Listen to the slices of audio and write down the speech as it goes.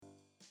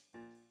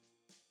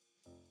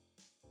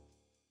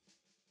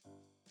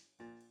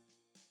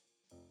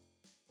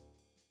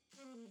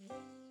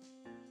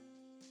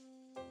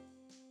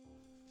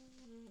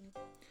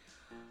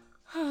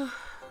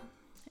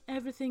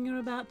Everything you're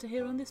about to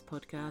hear on this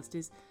podcast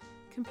is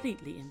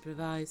completely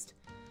improvised.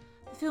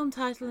 The film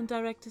title and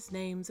director's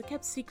names are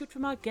kept secret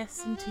from our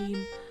guests and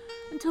team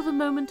until the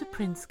moment a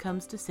prince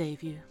comes to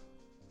save you.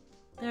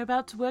 They're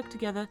about to work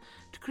together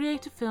to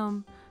create a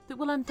film that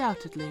will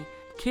undoubtedly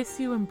kiss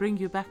you and bring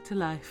you back to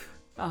life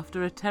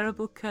after a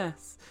terrible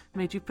curse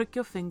made you prick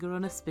your finger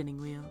on a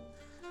spinning wheel.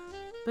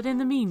 But in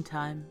the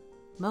meantime,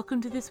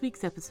 welcome to this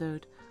week's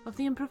episode of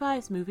the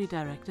Improvised Movie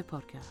Director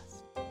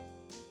Podcast.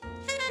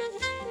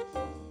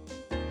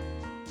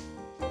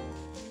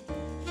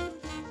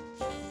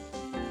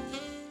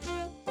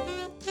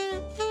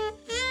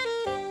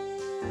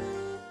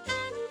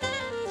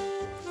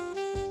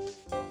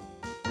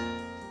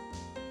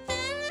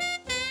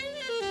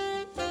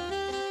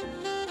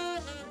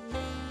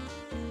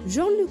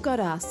 Jean-Luc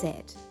Godard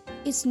said,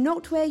 "It's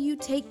not where you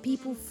take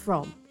people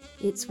from,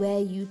 it's where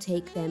you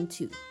take them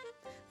to."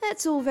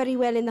 That's all very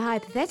well in the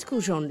hypothetical,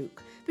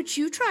 Jean-Luc, but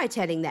you try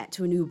telling that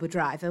to an Uber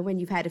driver when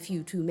you've had a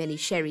few too many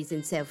sherries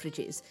in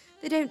Selfridges.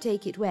 They don't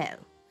take it well.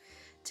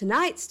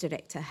 Tonight's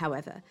director,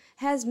 however,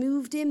 has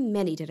moved in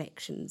many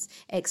directions,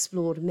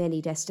 explored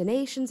many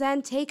destinations,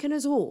 and taken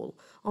us all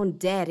on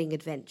daring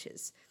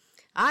adventures.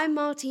 I'm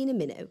Martina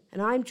Minow,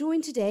 and I'm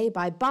joined today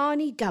by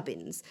Barney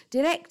Gubbins,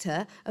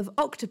 director of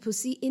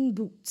Octopussy in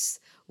Boots.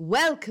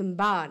 Welcome,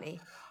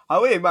 Barney.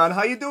 Hey, man.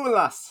 How you doing,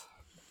 lass?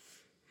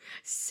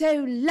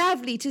 So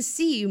lovely to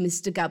see you,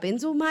 Mr.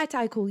 Gubbins, or might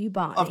I call you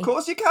Barney? Of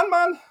course you can,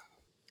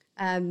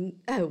 man.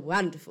 Oh,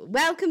 wonderful.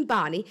 Welcome,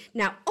 Barney.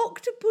 Now,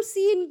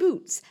 Octopussy in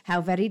Boots. How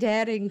very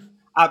daring.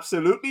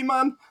 Absolutely,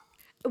 man.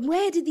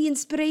 Where did the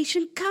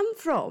inspiration come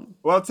from?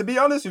 Well, to be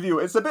honest with you,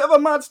 it's a bit of a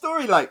mad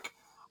story, like.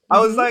 I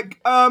was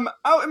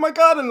out in my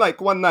garden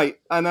one night,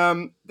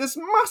 and this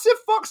massive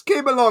fox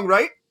came along,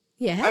 right?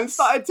 Yes. And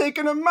started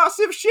taking a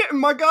massive shit in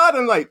my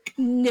garden,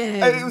 No.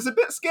 And it was a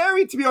bit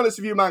scary, to be honest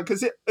with you, man,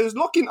 because it was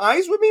locking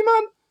eyes with me,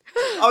 man.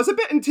 I was a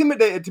bit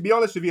intimidated, to be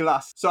honest with you,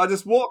 lass. So I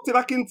just walked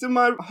back into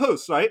my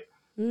house, right?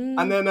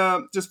 And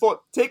then just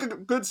thought, take a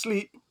good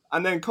sleep,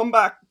 and then come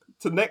back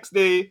to the next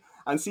day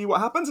and see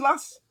what happens,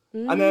 lass.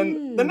 And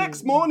then the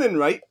next morning,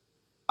 right,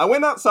 I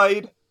went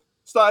outside,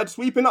 started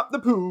sweeping up the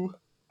poo,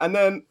 and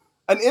then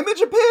an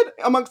image appeared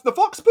amongst the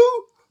fox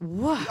poo.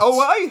 What? Oh,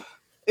 why?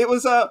 It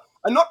was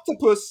an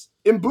octopus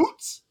in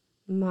boots.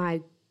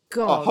 My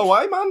God. Oh,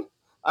 why, man?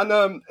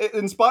 And it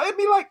inspired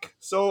me,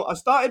 so I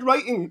started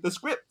writing the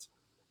script,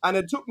 and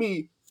it took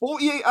me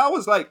 48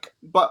 hours,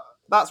 but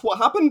that's what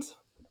happened.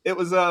 It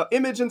was an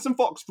image and some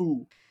fox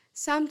poo.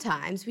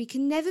 Sometimes we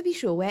can never be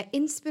sure where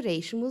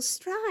inspiration will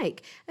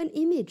strike. An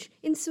image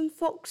in some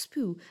fox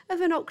poo of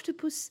an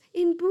octopus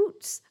in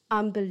boots.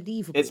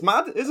 Unbelievable. It's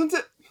mad, isn't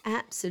it?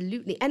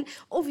 Absolutely. And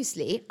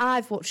obviously,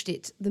 I've watched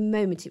it the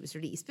moment it was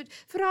released. But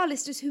for our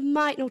listeners who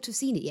might not have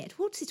seen it yet,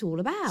 what's it all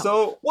about?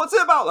 So what's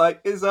it about,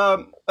 is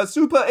a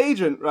super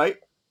agent, right?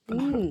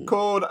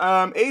 Called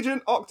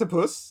Agent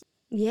Octopus.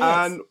 Yes.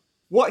 And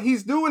what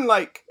he's doing,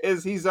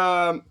 is he's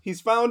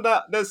found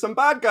that there's some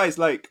bad guys,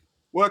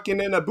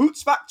 working in a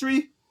boots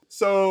factory.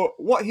 So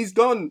what he's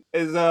done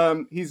is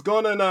he's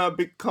gone and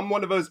become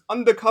one of those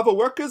undercover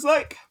workers,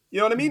 you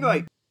know what I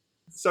mean?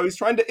 So he's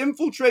trying to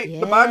infiltrate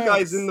the bad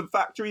guys in the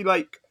factory,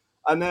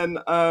 and then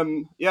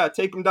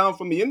take them down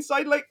from the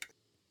inside,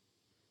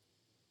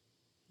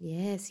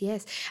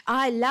 Yes.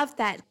 I love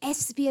that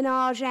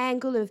espionage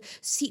angle of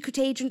Secret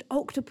Agent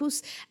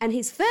Octopus, and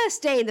his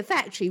first day in the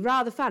factory,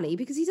 rather funny,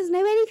 because he doesn't know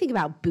anything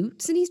about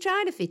boots, and he's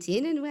trying to fit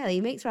in, and, well, he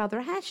makes rather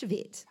a hash of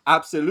it.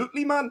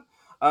 Absolutely, man.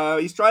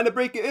 He's trying to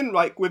break it in,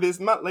 with his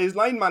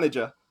line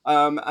manager.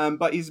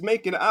 But he's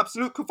making an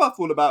absolute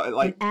kerfuffle about it,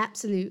 An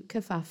absolute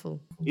kerfuffle.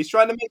 He's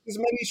trying to make as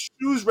many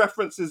shoes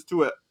references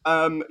to it,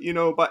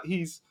 but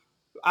he's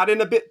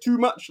adding a bit too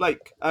much,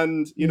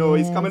 and,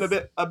 he's coming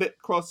a bit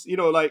cross,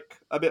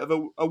 a bit of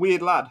a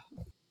weird lad.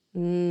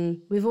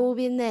 We've all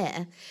been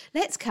there.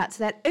 Let's cut to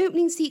that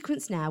opening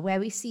sequence now where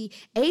we see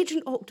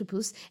Agent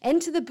Octopus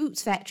enter the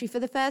boots factory for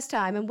the first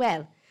time, and,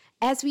 well,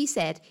 as we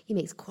said, he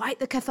makes quite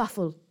the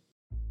kerfuffle.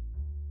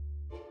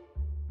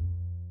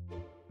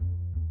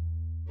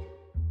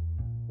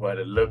 Well,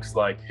 it looks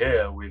like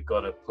here we've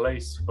got a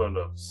place full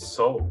of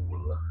soul.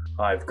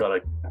 I've got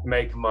to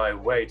make my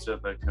way to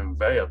the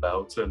conveyor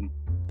belt and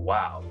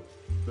wow,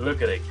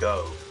 look at it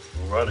go,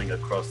 running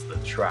across the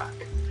track.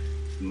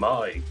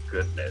 My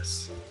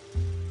goodness.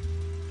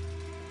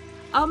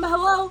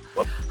 Hello?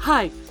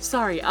 Hi,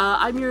 sorry,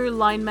 I'm your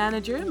line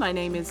manager. My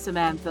name is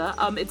Samantha.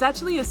 It's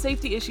actually a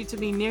safety issue to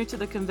be near to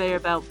the conveyor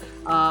belt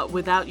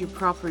without your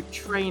proper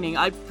training.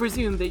 I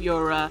presume that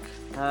you're,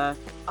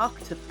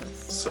 octopus.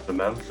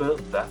 Samantha,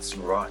 that's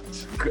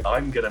right.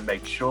 I'm gonna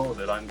make sure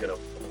that I'm gonna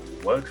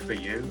work for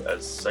you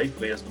as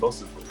safely as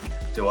possible.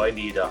 Do I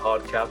need a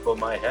hard cap on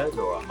my head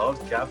or a hard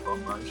cap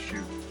on my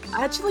shoe?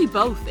 Actually,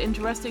 both.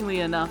 Interestingly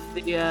enough,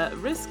 the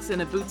risks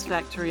in a boots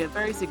factory are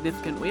very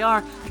significant. We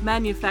are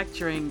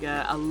manufacturing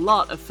a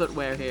lot of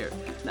footwear here,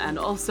 and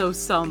also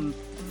some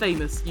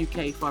famous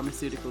UK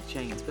pharmaceutical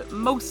chains, but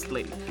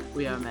mostly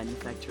we are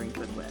manufacturing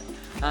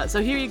footwear.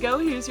 So here you go.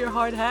 Here's your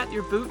hard hat,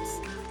 your boots.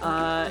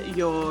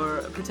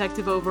 your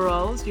protective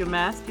overalls, your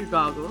mask, your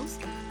goggles,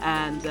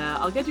 and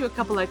I'll get you a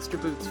couple extra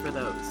boots for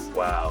those.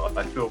 Wow,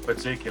 I feel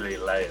particularly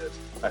layered.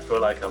 I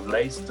feel like I'm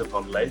laced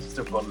upon laced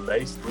upon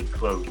laced with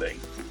clothing.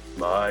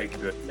 My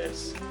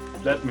goodness.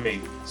 Let me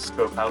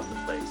scope out the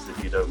place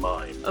if you don't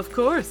mind. Of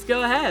course,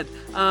 go ahead.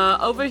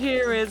 Over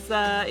here is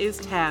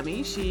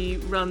Tammy. She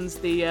runs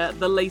the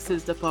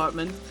laces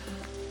department.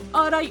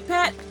 All right,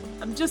 pet.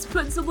 I'm just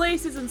putting some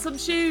laces in some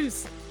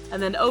shoes.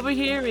 And then over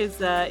here is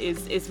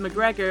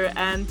McGregor,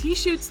 and he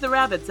shoots the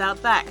rabbits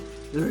out back.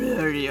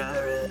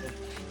 Yeah,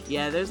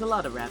 there's a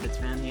lot of rabbits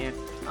around here.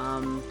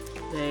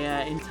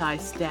 They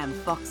entice damn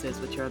foxes,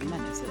 which are a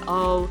menace at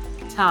all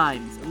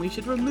times, and we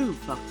should remove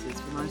foxes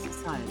from our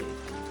society,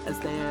 as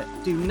they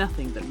do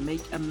nothing but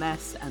make a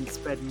mess and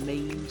spread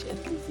mange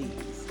and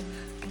disease.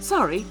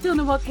 Sorry, don't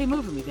know what came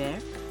over me there.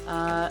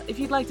 If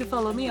you'd like to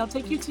follow me, I'll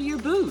take you to your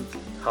booth.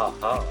 Ha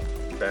ha,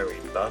 very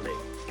funny.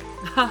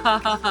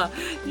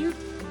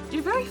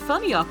 You're very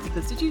funny,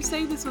 Octopus. Did you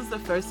say this was the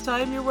first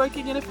time you're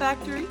working in a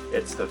factory?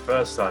 It's the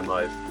first time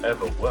I've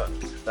ever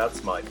worked.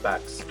 That's my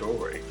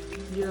backstory.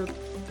 Your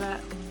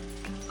back...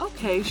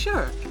 Okay,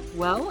 sure.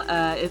 Well,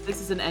 if this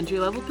is an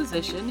entry-level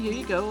position, here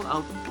you go.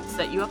 I'll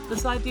set you up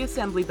beside the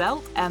assembly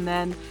belt, and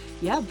then,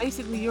 yeah,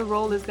 basically your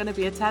role is going to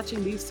be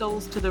attaching these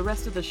soles to the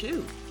rest of the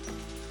shoe.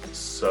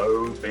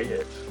 So be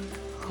it.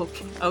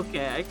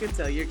 Okay, I can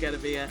tell you're going to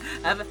be a...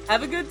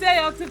 Have a good day,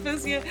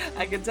 Octopus.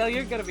 I can tell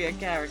you're going to be a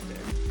character.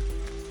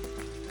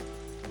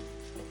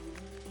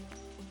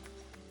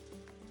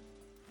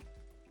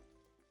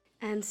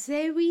 And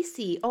so we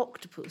see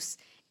Octopus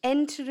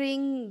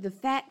entering the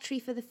factory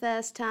for the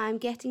first time,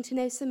 getting to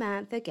know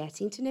Samantha,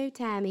 getting to know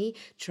Tammy,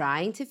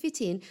 trying to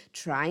fit in,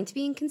 trying to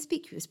be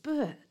inconspicuous,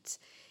 but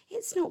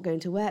it's not going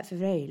to work for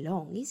very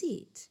long, is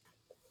it?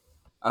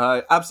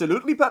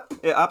 Absolutely, Pat.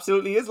 It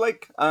absolutely is.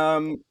 Like,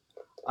 I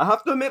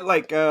have to admit,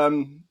 like,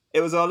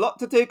 it was a lot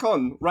to take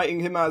on, writing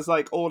him as,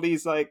 like, all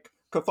these, like,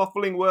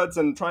 kerfuffling words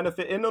and trying to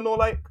fit in and all,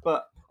 like,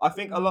 but I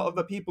think a lot of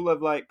the people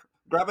have, like,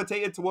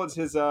 gravitated towards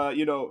his,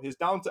 his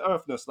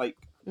down-to-earthness, like.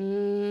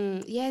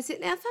 Yes, I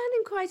found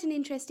him quite an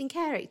interesting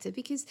character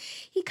because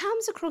he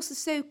comes across as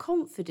so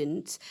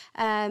confident,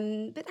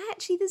 but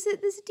actually there's a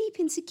deep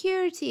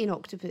insecurity in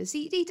Octopus.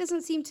 He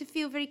doesn't seem to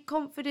feel very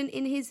confident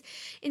in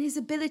his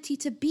ability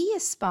to be a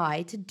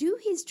spy, to do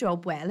his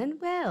job well, and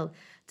well,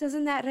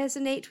 doesn't that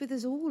resonate with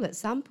us all at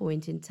some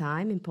point in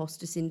time?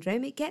 Imposter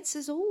syndrome, it gets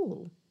us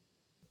all.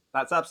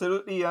 That's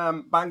absolutely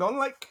bang on.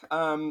 Like,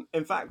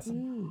 in fact,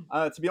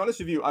 to be honest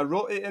with you, I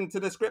wrote it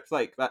into the script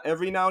like that.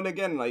 Every now and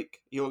again,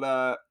 like he'll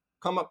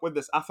come up with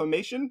this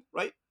affirmation,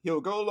 right? He'll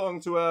go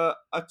along to a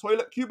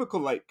toilet cubicle,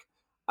 like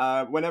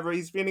whenever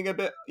he's feeling a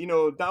bit,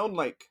 down,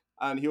 like,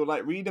 and he'll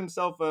like read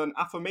himself an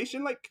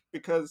affirmation, like,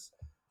 because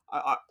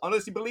I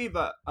honestly believe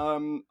that. I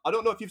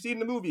don't know if you've seen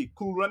the movie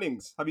Cool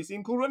Runnings. Have you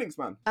seen Cool Runnings,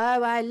 man?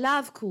 Oh, I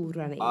love Cool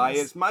Runnings.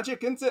 It's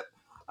magic, isn't it?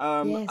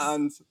 Yes.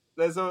 And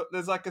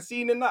there's like a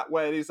scene in that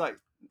where he's like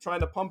trying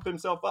to pump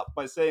himself up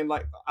by saying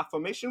like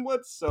affirmation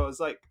words. So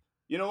it's like,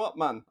 you know what,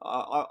 man?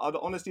 I'd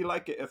honestly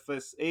like it if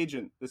this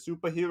agent, the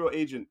superhero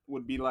agent,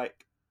 would be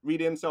like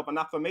reading himself an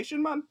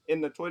affirmation, man,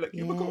 in the toilet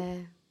cubicle. Yeah.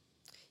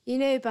 You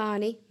know,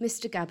 Barney,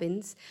 Mr.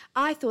 Gubbins,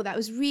 I thought that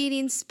was really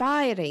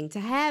inspiring to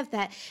have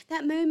that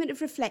moment of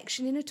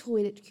reflection in a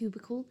toilet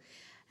cubicle.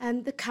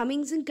 The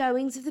comings and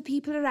goings of the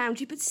people around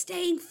you, but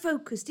staying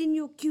focused in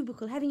your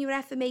cubicle, having your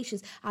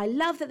affirmations. I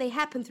love that they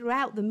happen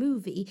throughout the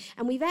movie,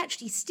 and we've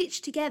actually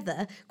stitched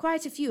together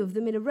quite a few of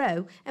them in a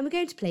row, and we're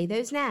going to play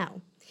those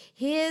now.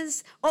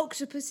 Here's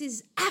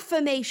Octopus's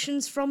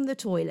affirmations from the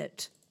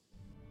toilet.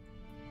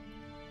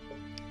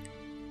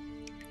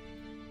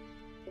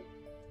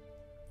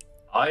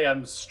 I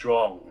am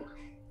strong.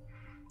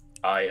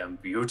 I am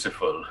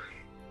beautiful.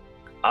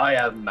 I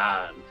am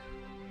man.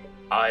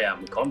 I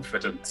am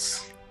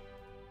confidence.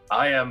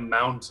 I am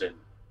mountain.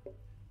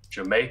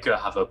 Jamaica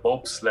have a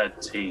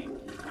bobsled team.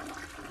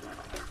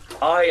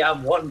 I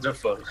am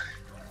wonderful.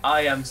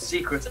 I am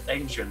secret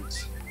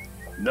agent.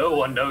 No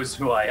one knows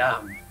who I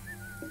am.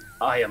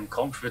 I am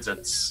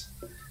confidence.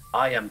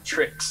 I am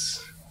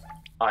tricks.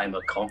 I'm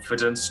a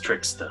confidence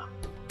trickster.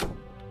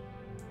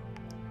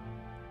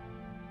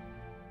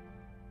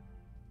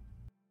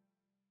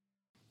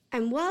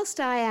 And whilst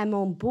I am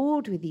on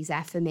board with these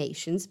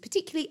affirmations,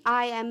 particularly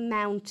I am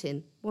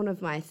mountain, one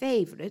of my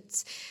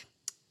favourites,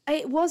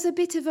 it was a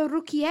bit of a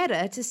rookie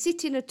error to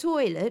sit in a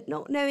toilet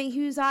not knowing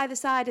who's either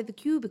side of the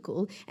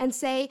cubicle and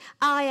say,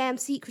 I am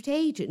secret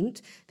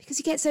agent, because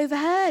he gets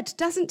overheard,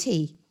 doesn't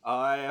he?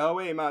 Oh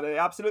wait, man, it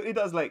absolutely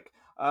does. Like,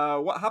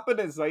 what happened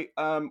is, like,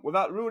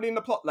 without ruining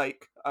the plot,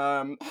 like,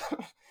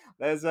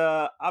 there's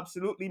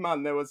absolutely,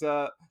 man, there was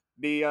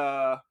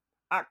the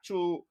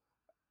actual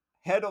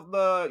head of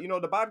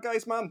the bad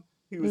guys, man.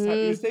 He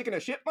was taking a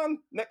shit, man,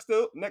 next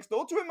door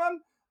to him, man,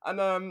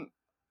 and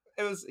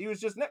he was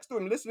just next to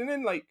him listening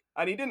in, like,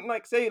 and he didn't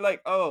like say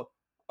like, oh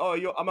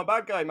I'm a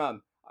bad guy,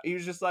 man. he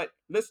was just like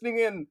listening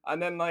in,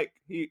 and then like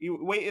he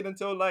waited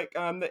until like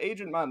the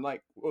agent man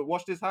like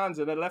washed his hands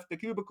and then left the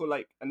cubicle,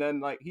 like, and then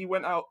like he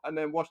went out and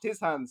then washed his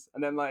hands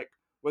and then like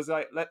was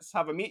like, let's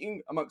have a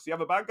meeting amongst the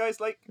other bad guys,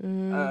 like,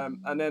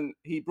 and then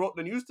he brought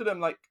the news to them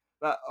like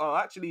that. Oh,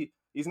 actually,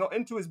 he's not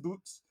into his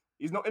boots,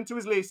 he's not into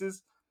his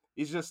laces.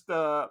 He's just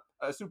a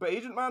super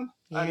agent man,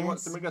 and he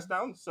wants to bring us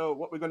down. So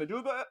what we're going to do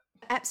about it?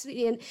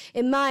 Absolutely. And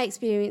in my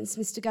experience,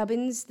 Mr.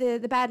 Gubbins,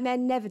 the bad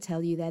men never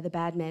tell you they're the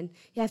bad men.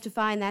 You have to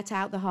find that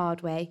out the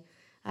hard way.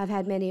 I've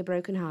had many a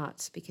broken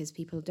heart because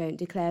people don't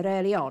declare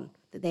early on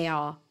that they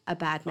are a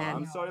bad man.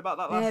 I'm sorry about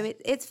that, lass. No,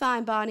 it's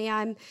fine, Barney.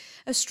 I'm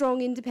a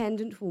strong,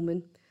 independent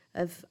woman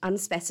of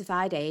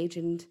unspecified age,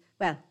 and,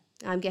 well,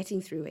 I'm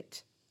getting through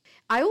it.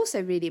 I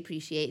also really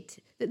appreciate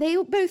that they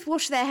both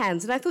wash their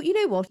hands, and I thought, you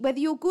know what, whether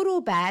you're good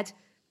or bad,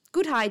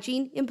 good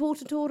hygiene,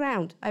 important all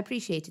round. I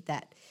appreciated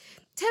that.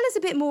 Tell us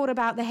a bit more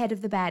about the head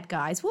of the bad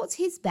guys. What's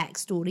his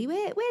backstory?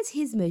 Where's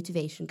his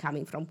motivation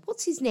coming from?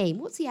 What's his name?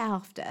 What's he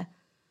after?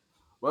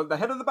 Well, the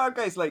head of the bad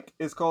guys like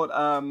is called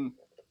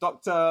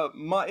Dr.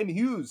 Martin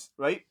Hughes,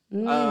 right?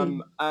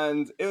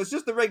 And it was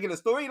just a regular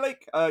story,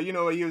 like you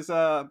know,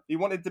 he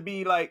wanted to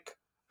be like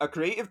a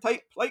creative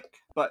type, like,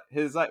 but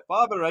his like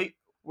father, right,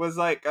 was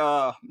like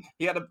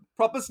he had a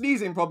proper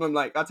sneezing problem,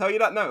 like, I'll tell you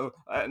that now.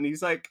 And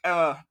he's like,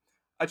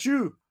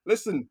 Achoo,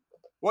 listen,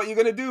 what you're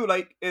gonna do,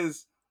 like,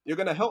 is you're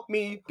gonna help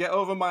me get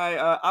over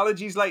my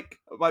allergies,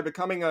 like, by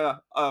becoming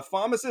a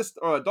pharmacist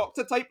or a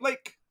doctor type,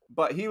 like.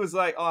 But he was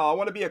like, oh, I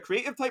want to be a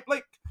creative type,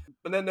 like.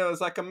 But then there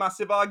was like a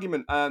massive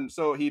argument, and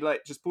so he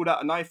like just pulled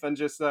out a knife and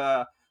just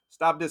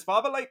stabbed his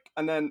father, like,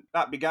 and then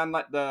that began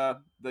like the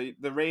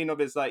reign of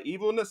his like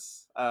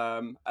evilness.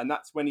 And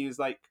that's when he was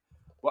like,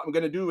 what I'm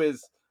gonna do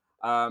is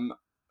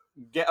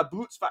get a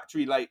boots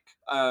factory, like,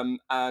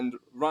 and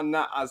run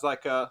that as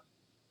like a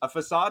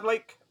facade,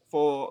 like,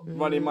 for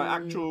running my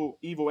actual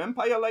evil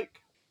empire,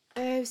 like.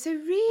 Oh, so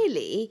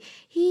really,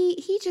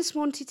 he just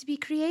wanted to be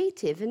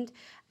creative, and,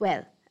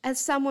 well, as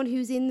someone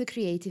who's in the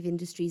creative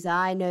industries,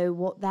 I know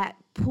what that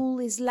pull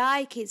is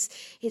like. It's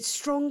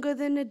stronger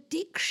than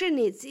addiction.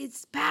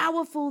 It's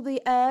powerful, the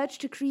urge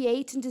to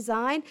create and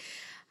design.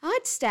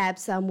 I'd stab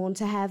someone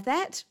to have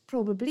that,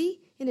 probably,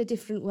 in a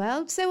different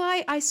world. So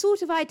I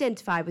sort of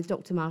identify with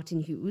Dr.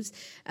 Martin Hughes,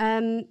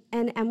 and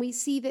we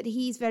see that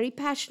he's very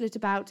passionate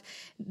about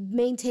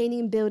maintaining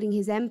and building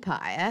his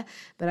empire.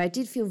 But I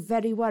did feel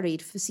very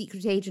worried for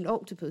Secret Agent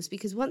Octopus,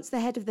 because once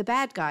the head of the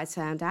bad guys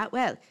found out,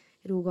 well,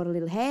 it all got a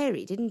little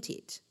hairy, didn't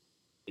it?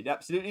 It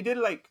absolutely did.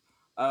 Like,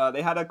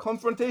 they had a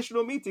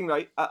confrontational meeting,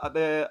 right, at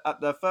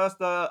the first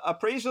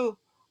appraisal.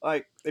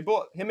 Like, they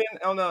brought him in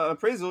on an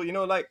appraisal. You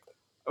know, like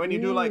when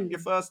you do like your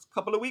first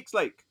couple of weeks,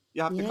 like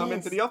you have to come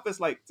into the office,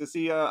 like, to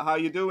see how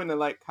you're doing and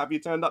like have you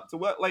turned up to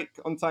work, like,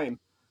 on time.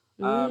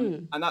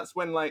 And that's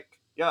when, like,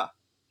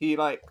 he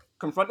like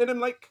confronted him,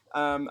 like,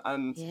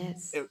 and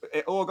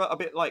it all got a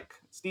bit like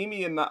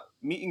steamy in that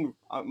meeting.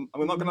 I'm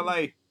not gonna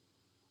lie.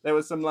 There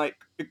was some like,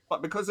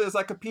 but because it was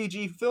like a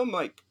PG film,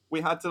 like,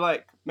 we had to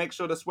like make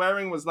sure the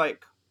swearing was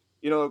like,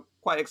 you know,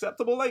 quite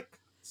acceptable, like.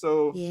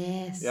 So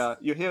yeah,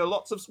 you hear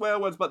lots of swear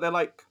words, but they're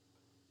like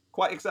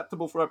quite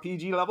acceptable for a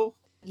PG level.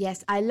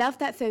 Yes, I love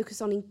that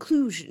focus on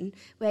inclusion,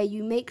 where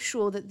you make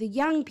sure that the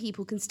young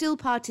people can still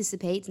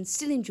participate and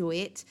still enjoy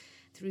it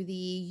through the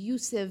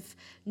use of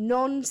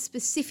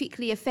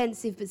non-specifically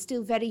offensive but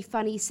still very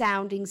funny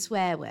sounding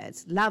swear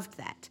words. Loved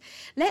that.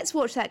 Let's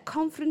watch that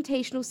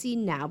confrontational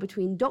scene now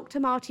between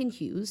Dr. Martin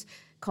Hughes,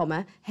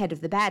 head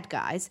of the bad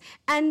guys,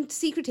 and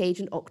Secret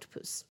Agent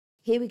Octopus.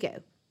 Here we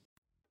go.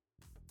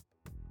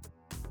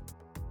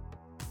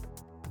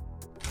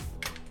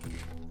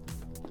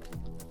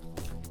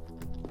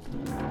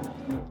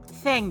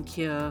 Thank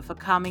you for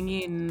coming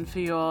in for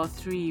your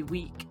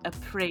 3-week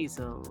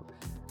appraisal,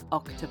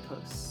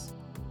 Octopus.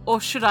 Or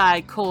should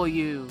I call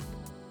you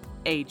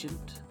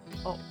Agent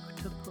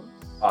Octopus?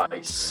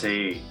 I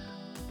see.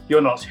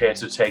 You're not here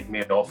to take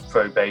me off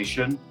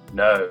probation.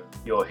 No,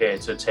 you're here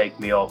to take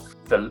me off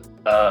the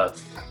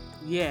Earth.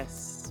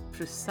 Yes,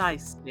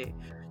 precisely.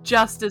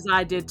 Just as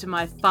I did to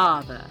my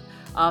father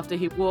after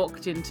he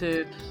walked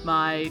into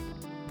my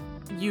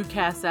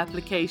UCAS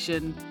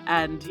application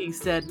and he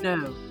said,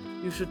 no,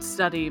 you should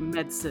study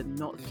medicine,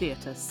 not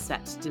theatre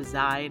set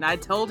design. I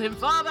told him,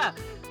 Father,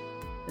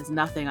 there's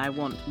nothing I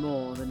want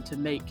more than to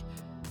make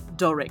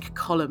Doric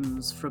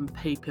columns from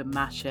paper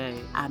mache.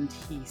 And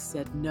he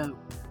said, no,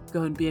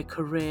 go and be a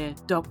career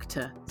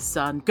doctor,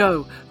 son.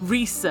 Go,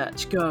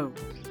 research, go.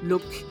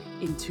 Look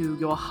into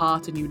your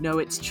heart and you know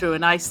it's true.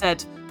 And I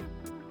said,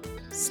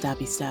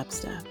 stabby, stab,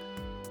 stab.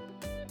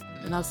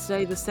 And I'll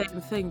say the same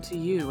thing to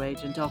you,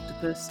 Agent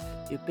Octopus,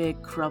 you big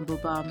crumble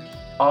bum.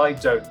 I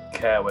don't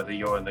care whether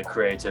you're in the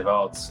creative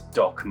arts,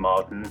 Doc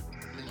Martin.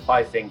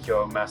 I think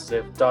you're a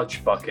massive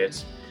Dutch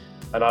bucket.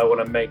 And I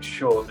want to make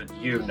sure that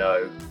you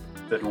know,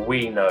 that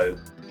we know,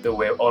 that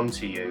we're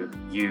onto you,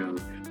 you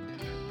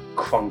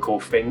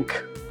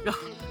Crunkle-Fink.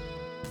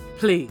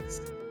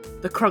 Please.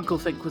 The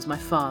Crunkle-Fink was my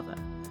father.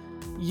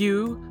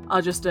 You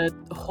are just a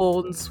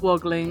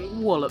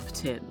horn-swaggling wallop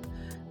tin.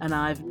 and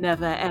I've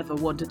never ever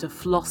wanted to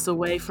floss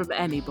away from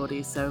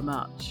anybody so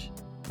much.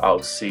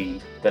 I'll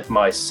see that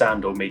my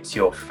sandal meets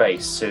your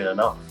face soon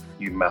enough,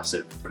 you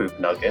massive poop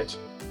nugget.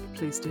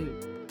 Please do.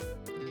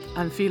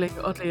 I'm feeling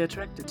oddly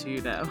attracted to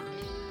you now.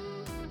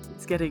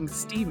 It's getting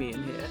steamy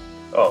in here.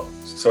 Oh,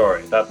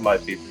 sorry, that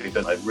might be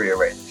because I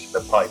rearranged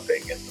the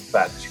piping in the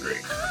factory.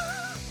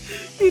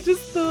 He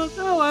just thought,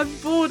 oh, I'm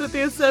bored at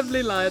the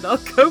assembly line, I'll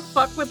go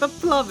fuck with the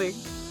plumbing.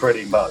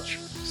 Pretty much.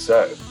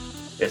 So,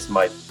 this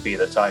might be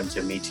the time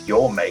to meet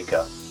your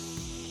maker.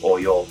 Or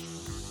your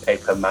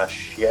paper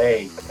mache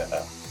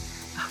maker.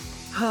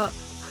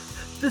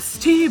 The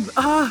steam,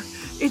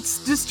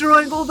 it's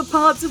destroying all the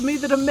parts of me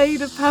that are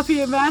made of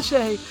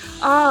papier-mâché.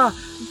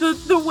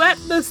 The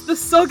wetness, the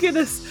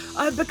sogginess,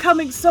 I'm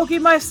becoming soggy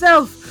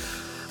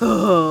myself.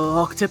 Oh,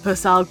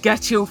 Octopus, I'll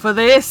get you for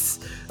this.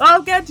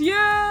 I'll get you!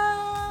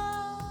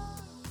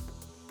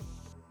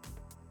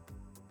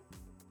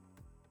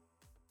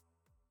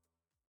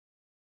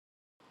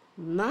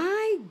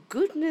 My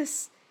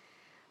goodness.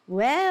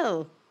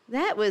 Well,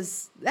 that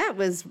was,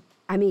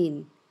 I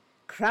mean,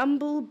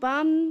 crumble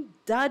bun,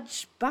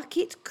 dudge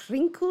bucket,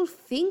 crinkle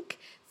think,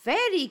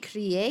 very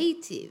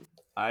creative.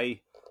 Aye.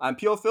 And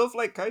pure filth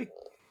like, aye.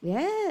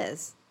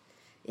 Yes.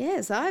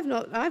 Yes, I've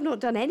not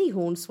done any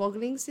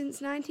hornswoggling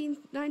since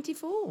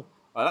 1994.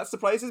 Well, that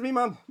surprises me,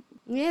 man.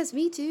 Yes,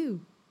 me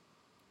too.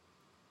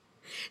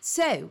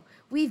 So,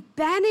 we've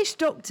banished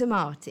Dr.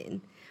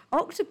 Martin.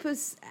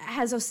 Octopus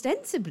has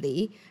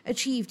ostensibly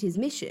achieved his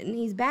mission.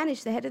 He's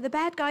banished the head of the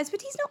bad guys,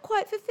 but he's not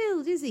quite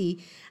fulfilled, is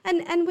he?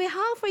 And we're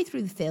halfway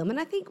through the film, and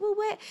I think, well,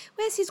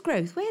 where's his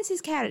growth? Where's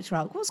his character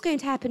arc? What's going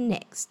to happen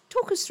next?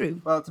 Talk us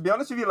through. Well, to be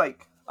honest with you,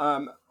 like,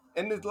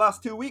 in the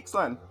last 2 weeks,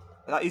 man,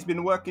 that he's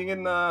been working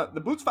in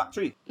the boots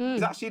factory.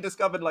 He's actually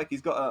discovered, like,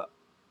 he's got a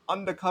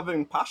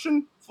undercovering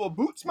passion for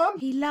boots, man.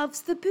 He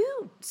loves the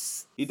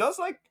boots. He does,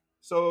 like,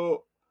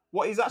 so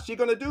what he's actually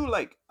going to do,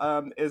 like,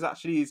 is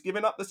actually he's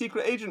giving up the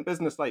secret agent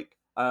business, like,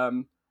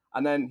 and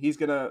then he's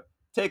going to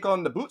take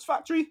on the boots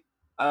factory,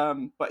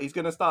 but he's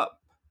going to start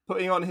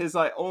putting on his,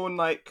 like, own,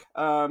 like,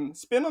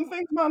 spin on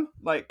things, man,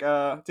 like,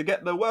 to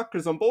get the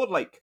workers on board,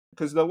 like,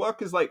 because the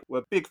workers, like,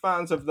 were big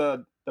fans of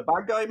the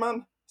bad guy,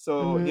 man.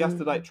 So he has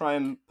to, like, try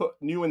and put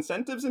new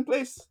incentives in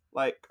place,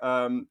 like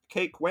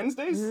Cake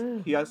Wednesdays.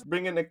 He has to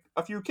bring in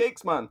a few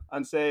cakes, man,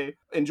 and say,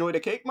 enjoy the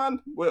cake,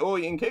 man. We're all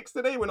eating cakes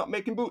today. We're not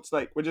making boots.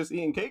 Like, we're just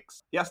eating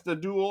cakes. He has to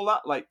do all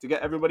that, like, to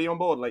get everybody on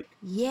board, like.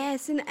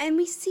 Yes, and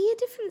we see a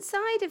different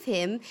side of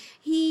him.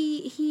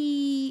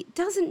 He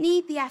doesn't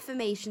need the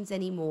affirmations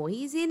anymore.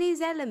 He's in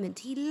his element.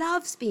 He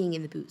loves being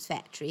in the boots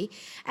factory.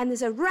 And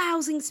there's a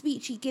rousing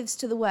speech he gives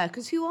to the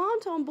workers who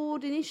aren't on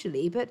board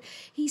initially, but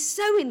he's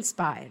so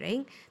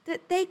inspiring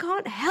that they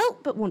can't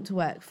help but want to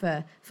work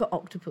for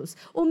Octopus,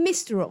 or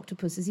Mr.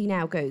 Octopus as he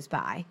now goes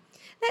by.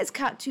 Let's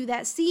cut to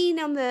that scene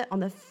on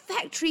the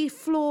factory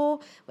floor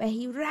where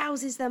he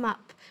rouses them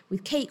up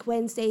with Cake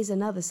Wednesdays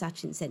and other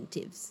such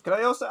incentives. Can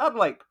I also add,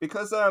 like,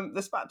 because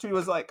this factory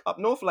was, like, up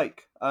north,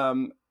 like,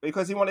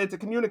 because he wanted to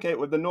communicate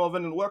with the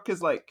northern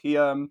workers, like, he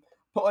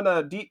put on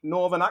a deep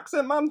northern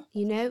accent, man.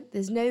 You know,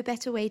 there's no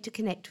better way to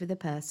connect with a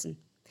person.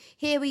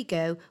 Here we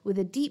go, with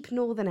a deep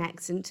northern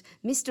accent,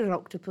 Mr.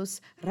 Octopus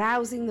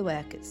rousing the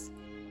workers.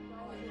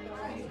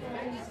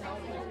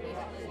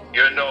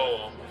 You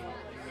know,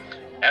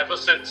 ever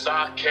since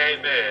I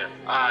came in,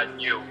 I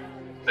knew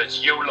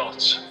that you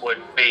lot would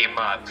be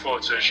my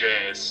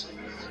protégés.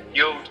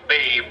 You'd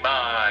be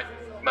my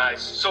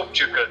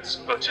subjugates,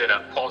 but in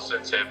a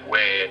positive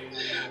way.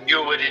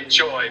 You would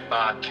enjoy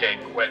my Cake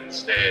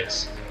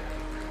Wednesdays.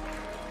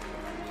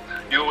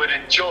 You would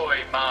enjoy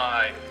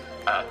my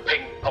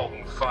ping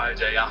pong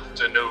Friday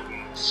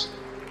afternoons.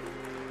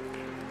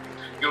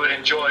 You would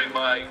enjoy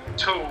my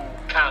 2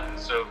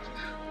 cans of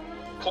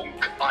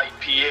punk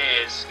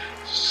IPAs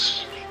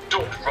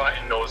stuck right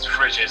in those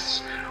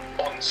fridges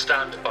on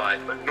standby,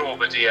 but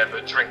nobody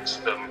ever drinks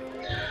them.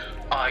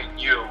 I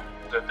knew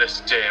that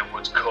this day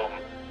would come,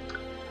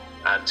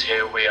 and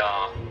here we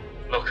are.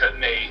 Look at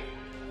me,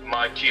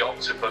 Mikey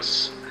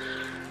Octopus,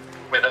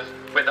 with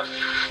a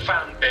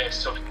fan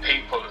base of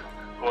people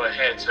who are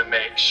here to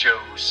make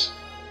shoes.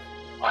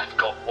 I've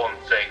got one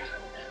thing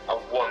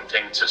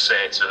to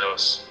say to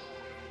us.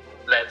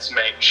 Let's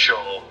make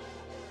sure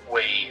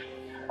we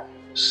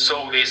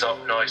sew these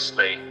up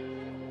nicely,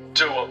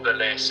 do up the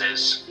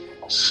laces,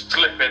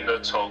 slip in the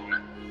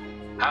tongue,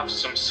 have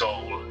some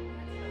soul,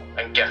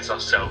 and get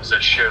ourselves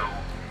a shoe.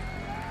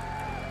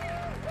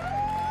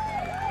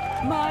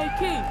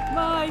 Mikey!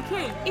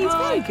 It's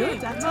very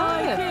good, that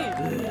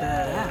time.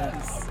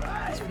 Yes.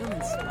 It's really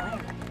inspiring.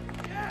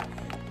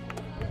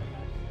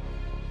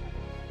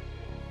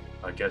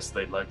 I guess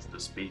they liked the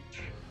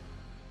speech.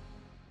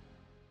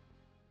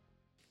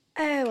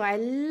 Oh, I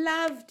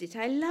loved it.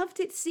 I loved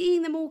it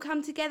seeing them all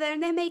come together,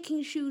 and they're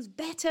making shoes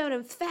better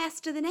and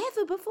faster than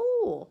ever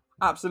before.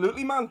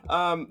 Absolutely, man.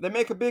 They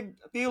make a big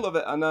deal of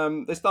it,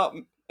 and they start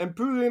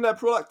improving their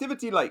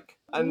productivity, like,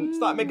 and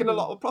start making a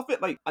lot of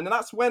profit, like. And then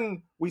that's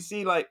when we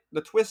see, like,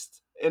 the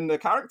twist in the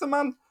character,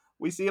 man.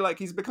 We see, like,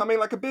 he's becoming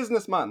like a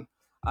businessman,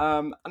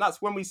 And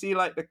that's when we see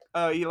like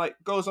he like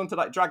goes onto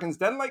like Dragon's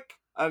Den like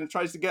and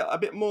tries to get a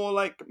bit more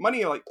like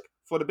money like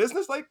for the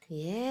business like.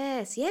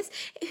 Yes, yes.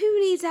 Who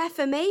needs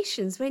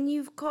affirmations when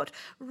you've got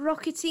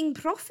rocketing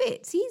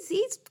profits?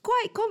 He's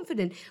quite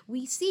confident.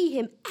 We see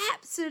him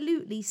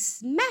absolutely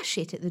smash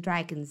it at the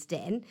Dragon's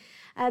Den.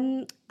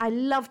 I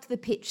loved the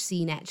pitch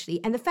scene,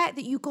 actually. And the fact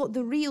that you got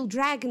the real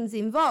dragons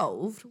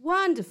involved,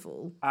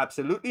 wonderful.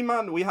 Absolutely,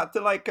 man. We had to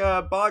like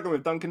bargain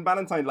with Duncan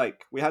Bannatyne.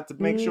 Like we had to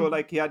make sure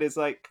like he had his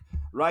like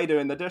rider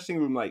in the dressing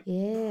room. Like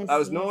Yes, that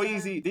was no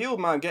easy deal,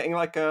 man. Getting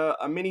like a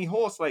mini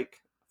horse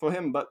like for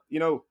him, but you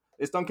know.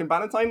 It's Duncan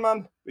Bannatyne,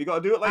 man. We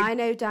got to do it like... I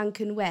know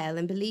Duncan well,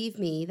 and believe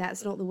me,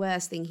 that's not the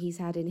worst thing he's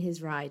had in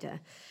his rider.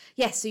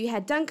 Yes, so you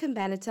had Duncan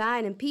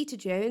Bannatyne and Peter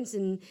Jones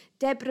and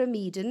Deborah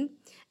Meaden,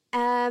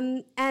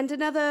 and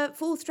another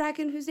fourth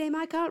dragon whose name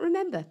I can't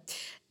remember.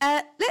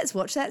 Let's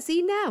watch that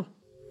scene now.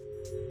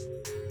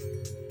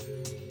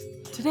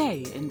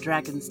 Today in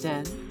Dragon's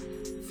Den,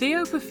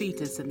 Theo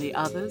Paphitis and the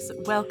others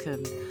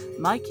welcome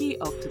Mikey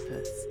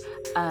Octopus,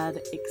 an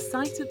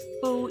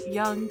excitable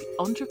young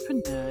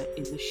entrepreneur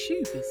in the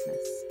shoe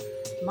business.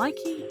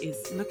 Mikey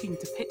is looking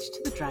to pitch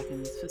to the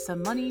dragons for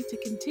some money to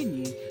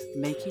continue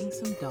making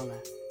some dollar.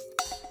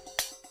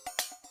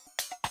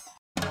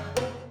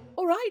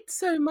 All right,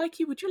 so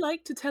Mikey, would you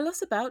like to tell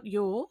us about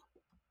your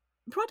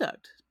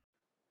product?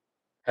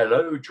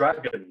 Hello,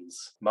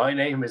 dragons. My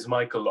name is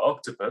Michael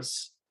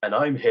Octopus, and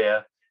I'm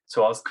here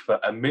to ask for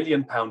 £1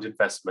 million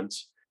investment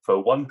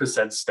for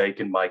 1% stake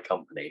in my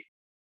company.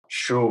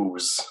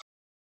 Shoes.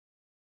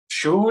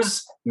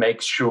 Shoes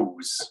make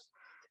shoes.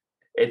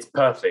 It's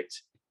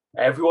perfect.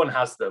 Everyone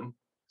has them,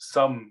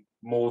 some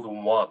more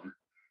than one,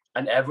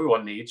 and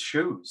everyone needs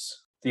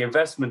shoes. The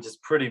investment is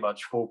pretty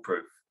much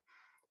foolproof.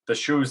 The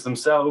shoes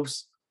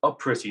themselves are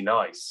pretty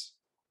nice.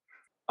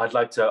 I'd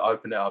like to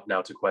open it up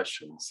now to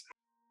questions.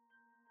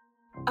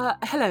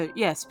 Hello,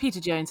 yes, Peter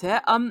Jones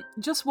here.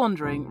 Just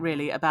wondering,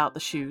 really, about the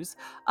shoes.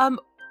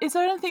 Is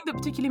there anything that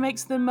particularly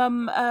makes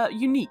them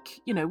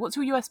unique? You know, what's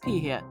your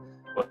USP here?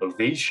 Well,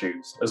 these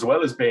shoes, as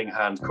well as being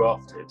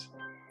handcrafted,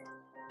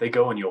 they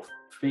go on your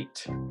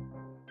feet.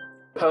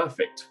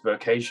 Perfect for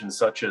occasions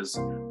such as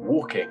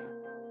walking,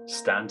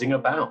 standing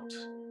about,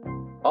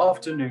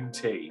 afternoon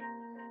tea,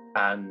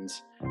 and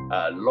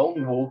a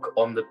long walk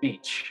on the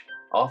beach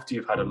after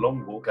you've had a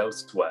long walk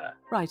elsewhere.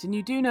 Right, and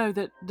you do know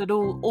that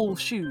all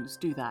shoes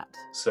do that?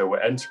 So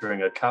we're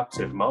entering a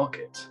captive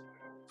market.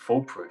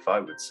 Foolproof, I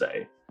would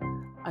say.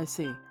 I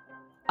see.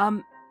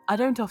 I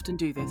don't often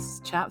do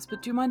this, chaps,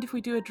 but do you mind if we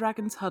do a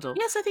dragon's huddle?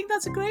 Yes, I think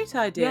that's a great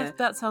idea. Yeah,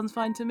 that sounds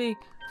fine to me.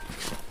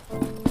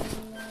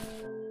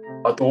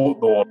 I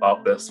don't know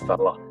about this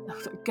fella.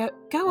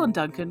 Go on,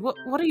 Duncan.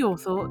 What are your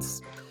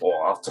thoughts?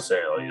 Well, I have to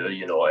say,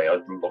 you know, I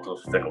look at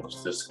the thing of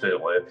this thing.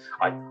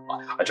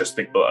 I just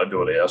think that I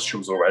know he has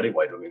shoes already.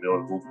 Why don't you know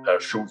a pair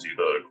of shoes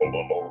either?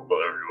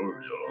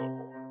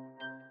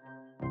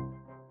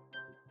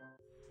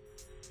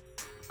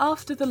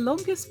 After the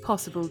longest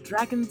possible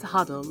Dragon's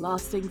Huddle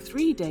lasting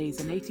 3 days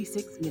and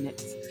 86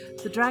 minutes,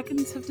 the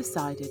dragons have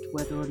decided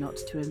whether or not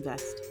to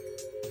invest.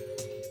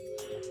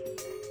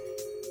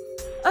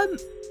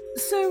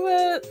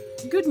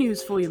 Good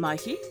news for you,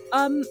 Mikey.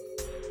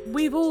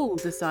 We've all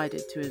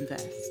decided to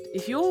invest.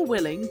 If you're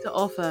willing to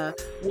offer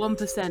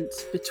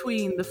 1%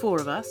 between the four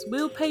of us,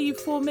 we'll pay you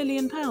 £4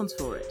 million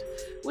for it.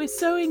 We're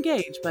so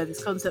engaged by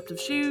this concept of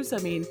shoes. I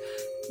mean,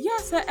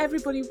 yes,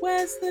 everybody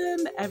wears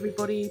them,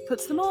 everybody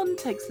puts them on,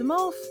 takes them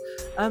off.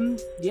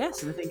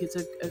 Yes, and I think it's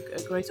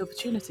a great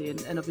opportunity.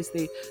 And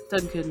obviously,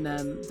 Duncan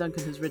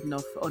has ridden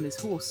off on his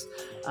horse.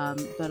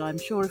 But I'm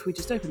sure if we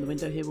just open the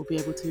window here, we'll be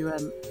able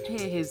to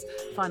hear his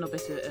final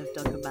bit of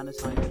Duncan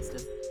Bannatyne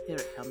wisdom. Here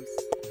it comes.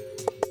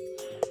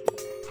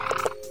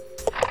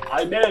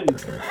 I'm in!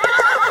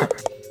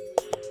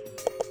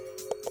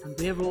 And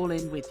we're all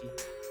in with you.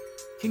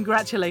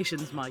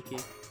 Congratulations, Mikey.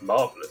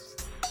 Marvellous.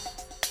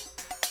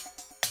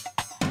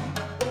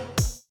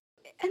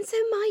 And so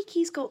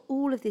Mikey's got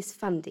all of this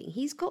funding.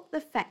 He's got the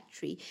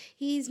factory.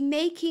 He's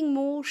making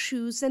more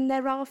shoes than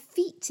there are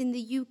feet in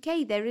the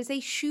UK. There is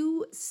a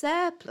shoe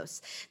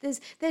surplus.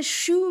 There's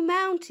shoe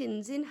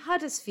mountains in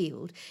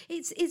Huddersfield.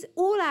 It's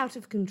all out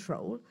of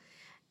control.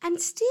 And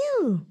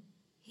still,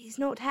 he's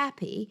not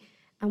happy.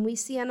 And we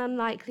see an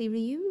unlikely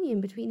reunion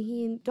between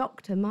he and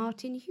Dr.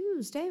 Martin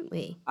Hughes, don't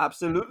we?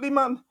 Absolutely,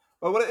 man.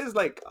 But what it is,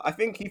 like, I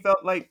think he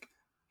felt like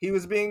he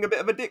was being a bit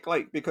of a dick,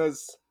 like,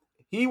 because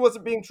he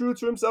wasn't being true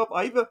to himself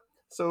either.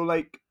 So,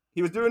 like,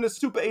 he was doing this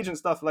super agent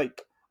stuff,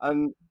 like,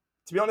 and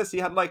to be honest, he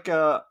had, like,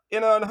 inner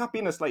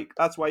unhappiness, like,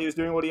 that's why he was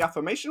doing all the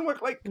affirmation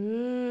work, like.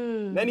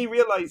 Then he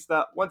realized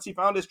that once he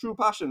found his true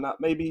passion, that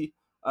maybe,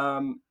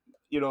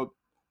 you know,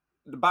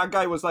 the bad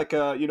guy was, like,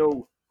 you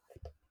know,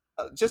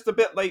 just a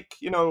bit, like,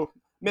 you know,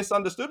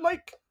 misunderstood,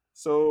 like.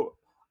 So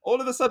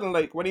all of a sudden,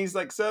 like, when he's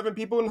like serving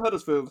people in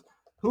Huddersfield,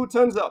 who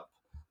turns up?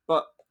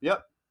 But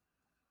yep,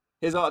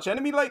 his arch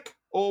enemy, like,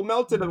 all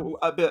melted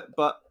a bit,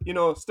 but you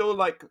know, still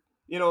like,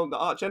 the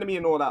arch enemy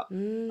and all that.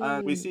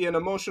 And we see an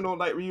emotional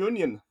like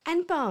reunion.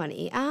 And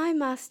Barney, I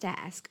must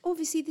ask,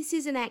 obviously this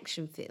is an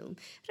action film,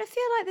 but I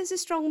feel like there's a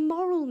strong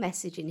moral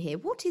message in here.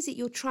 What is it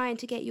you're trying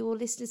to get your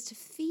listeners to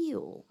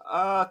feel?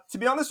 To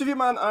be honest with you,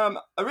 man,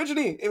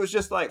 originally it was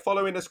just like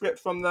following the script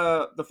from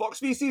the Fox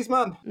VCs,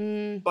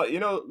 man. But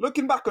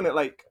looking back on it,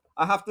 like,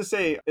 I have to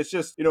say, it's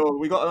just,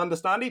 we got to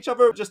understand each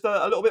other just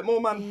a little bit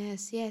more, man.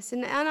 Yes.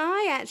 And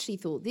I actually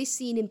thought this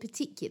scene in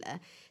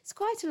particular, it's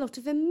quite a lot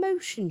of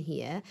emotion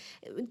here,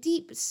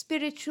 deep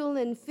spiritual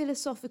and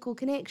philosophical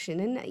connection.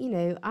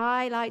 And,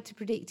 I like to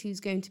predict who's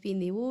going to be in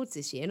the awards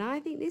this year, and I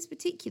think this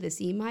particular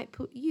scene might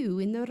put you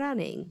in the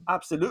running.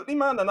 Absolutely,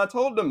 man. And I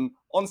told them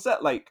on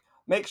set, like,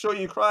 make sure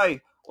you cry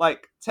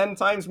like 10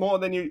 times more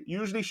than you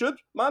usually should,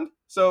 man.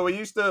 So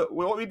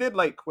what we did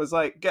like was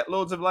like get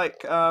loads of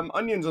like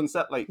onions on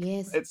set, like.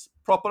 Yes. It's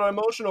proper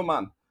emotional,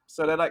 man.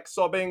 So they're like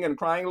sobbing and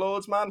crying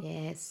loads, man.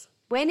 Yes.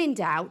 When in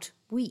doubt,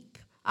 weep.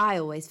 I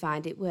always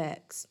find it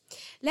works.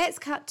 Let's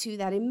cut to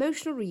that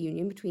emotional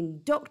reunion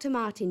between Dr.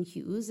 Martin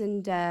Hughes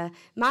and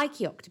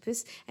Mikey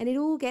Octopus, and it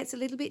all gets a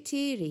little bit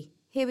teary.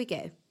 Here we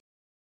go.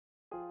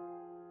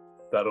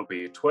 That'll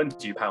be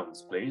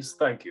 £20, please.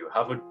 Thank you.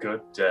 Have a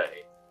good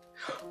day.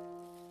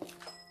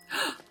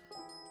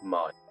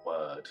 My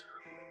word.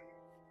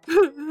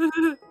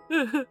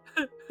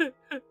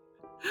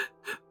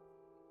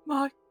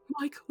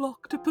 Michael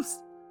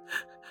Octopus,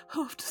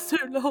 after so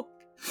long,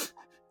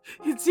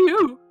 it's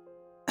you.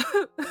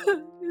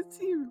 It's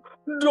you.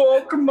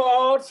 Doc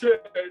Martin!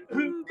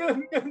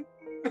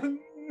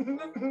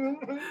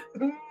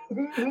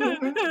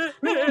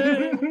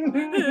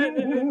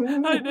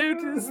 I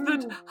noticed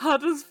that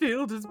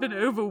Huddersfield has been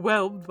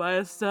overwhelmed by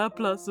a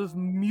surplus of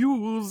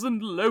mules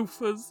and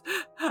loafers,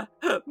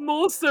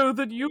 more so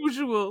than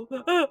usual.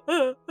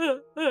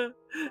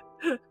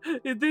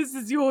 This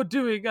is your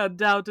doing,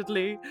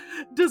 undoubtedly.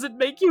 Does it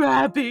make you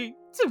happy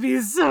to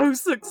be so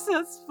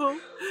successful?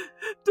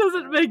 Does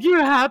it make you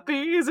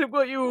happy? Is it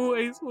what you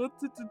always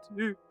wanted to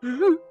do?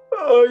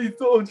 I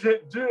thought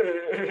it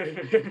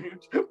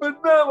did,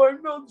 but now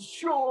I'm not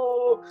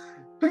sure.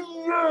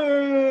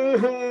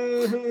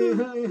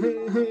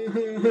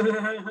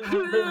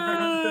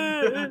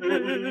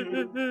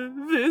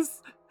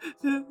 This,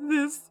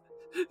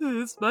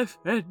 my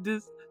friend,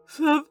 is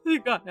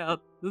something I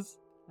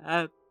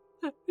understand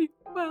very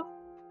well.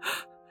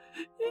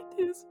 It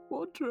is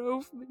what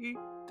drove me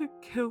to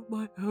kill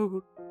my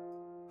own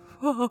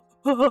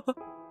father.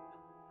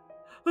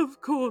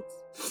 Of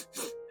course,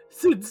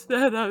 since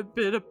then I've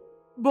been a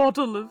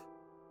model of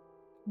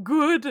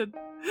good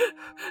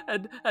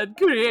and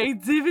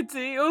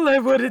creativity. All I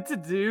wanted to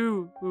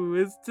do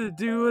was to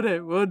do what I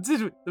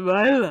wanted with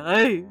my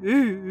life.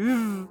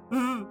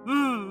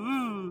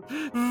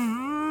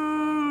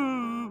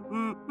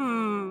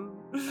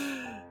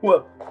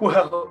 Well,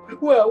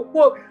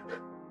 what?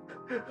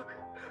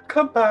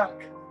 Come back.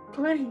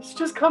 Please,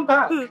 just come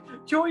back.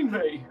 Join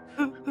me.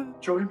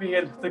 Join me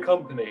in the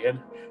company, and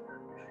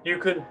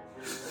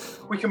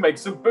we can make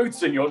some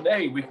boots in your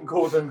name. We can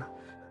call them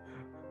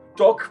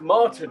Doc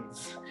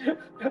Martens,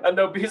 and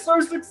they'll be so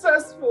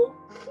successful,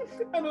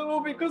 and it'll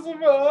all because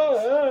of us.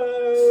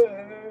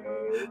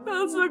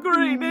 That's a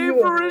great name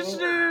for a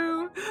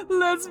shoe.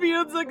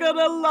 Lesbians are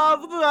gonna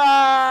love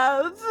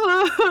that.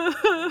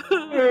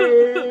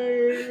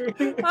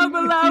 I'm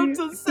allowed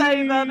to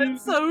say that.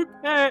 It's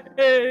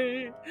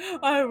okay.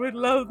 I would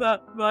love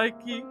that,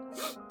 Mikey.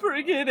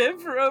 Bring it in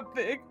for a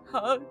big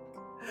hug.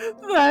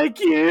 Thank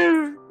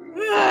you.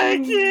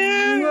 Thank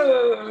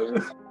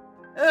you.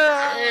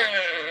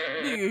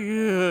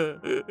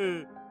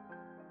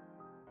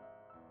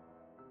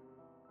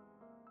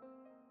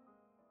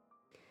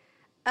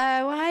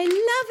 Oh, I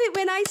love it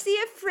when I see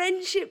a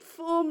friendship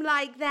form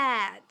like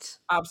that.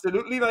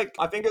 Absolutely, like,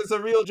 I think it's a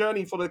real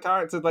journey for the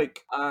characters,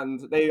 like, and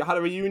they had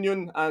a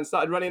reunion and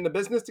started running the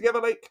business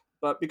together, like,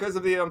 but because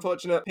of the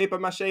unfortunate paper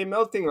mache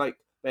melting, like,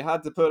 they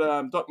had to put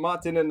Doc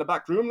Martin in the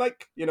back room,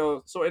 like,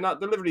 sorting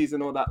out deliveries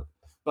and all that.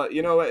 But,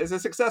 it's a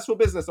successful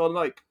business,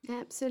 like.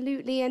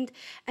 Absolutely. And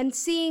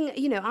seeing,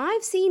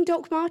 I've seen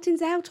Doc Martens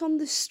out on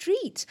the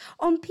street,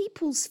 on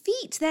people's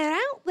feet. They're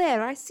out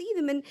there. I see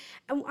them. And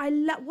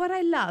what I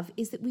love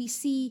is that we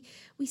see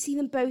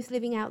them both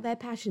living out their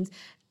passions.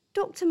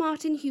 Dr.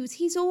 Martin Hughes,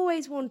 he's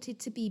always wanted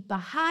to be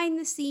behind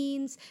the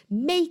scenes,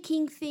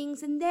 making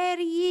things, and there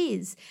he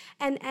is.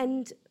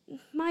 And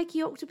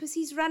Mikey Octopus,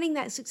 he's running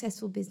that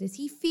successful business.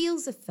 He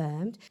feels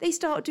affirmed. They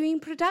start doing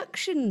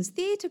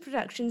theatre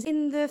productions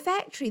in the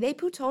factory. They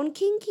put on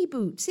Kinky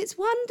Boots. It's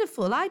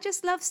wonderful. I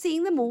just love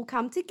seeing them all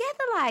come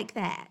together like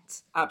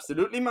that.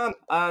 Absolutely, man.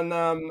 And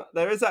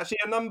there is actually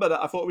a number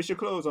that I thought we should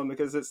close on,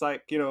 because it's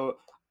like,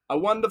 a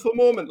wonderful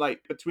moment,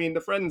 like, between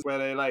the friends where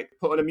they, like,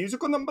 put on a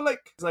musical number, like.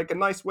 It's like a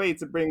nice way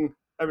to bring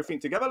everything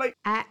together, like.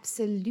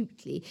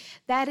 Absolutely.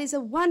 That is a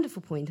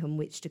wonderful point on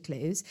which to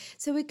close.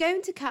 So we're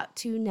going to cut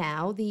to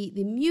now the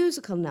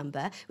musical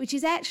number, which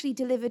is actually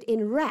delivered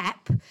in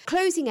rap,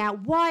 closing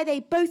out why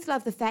they both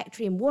love the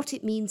factory and what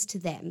it means to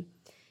them.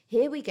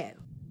 Here we go.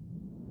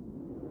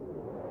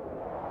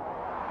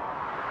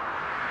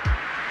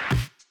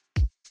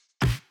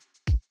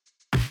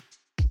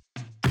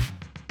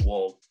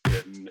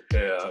 getting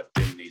here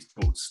in these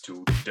boots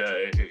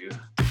today?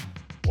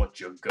 What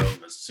you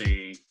gonna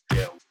see?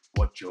 Yeah,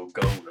 what you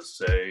gonna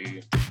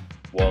say?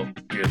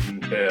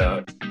 Walking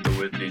here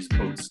with these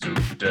boots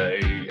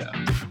today.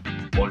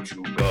 What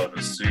you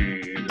gonna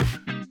see?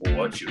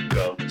 What you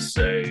gonna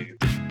say?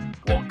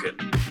 Walking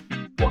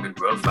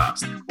real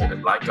fast.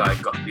 Walking like I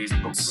got these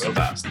boots real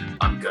fast.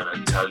 I'm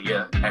gonna tell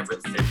you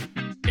everything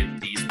in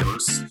these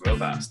boots real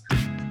fast.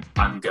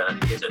 I'm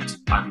gonna hit it,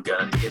 I'm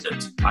gonna hit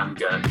it, I'm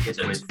gonna hit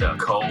it with the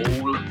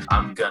coal.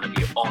 I'm gonna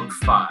be on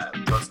fire,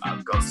 cause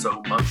I've got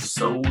so much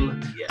soul,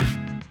 yeah.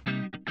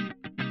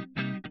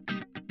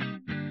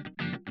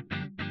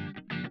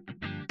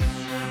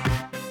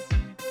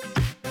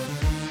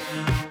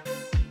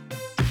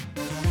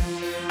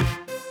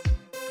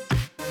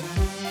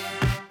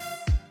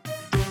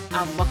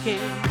 I'm walking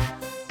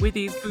with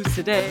these boots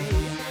today,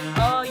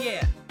 oh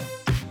yeah.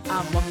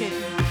 I'm walking,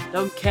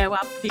 don't care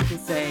what people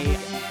say,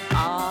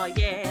 oh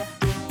yeah.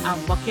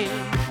 I'm walking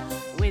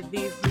with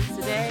these boots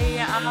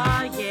today,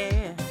 oh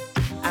yeah.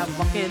 I'm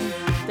walking,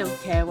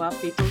 don't care what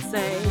people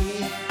say.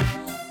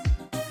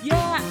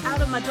 Yeah,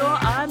 out of my door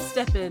I'm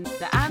stepping,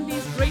 the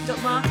Andes Great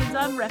Doc Martens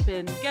I'm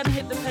repping. Gonna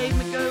hit the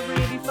pavement, go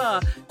really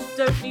far.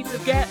 Don't need to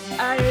get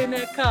in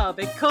a car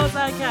because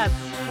I can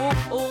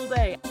walk all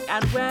day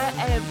and wear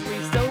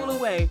every soul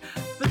away.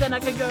 But then I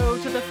can go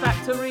to the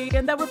factory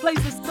and they'll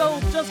replace the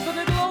soul just for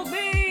little old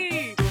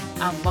me.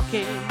 I'm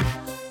walking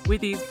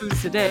with these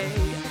boots today,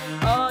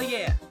 oh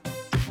yeah.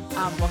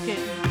 I'm walking,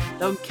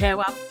 don't care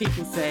what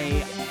people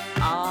say,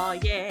 oh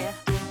yeah.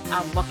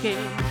 I'm walking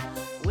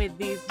with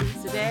these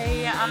boots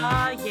today,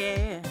 oh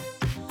yeah.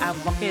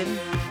 I'm walking,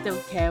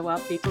 don't care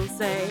what people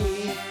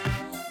say.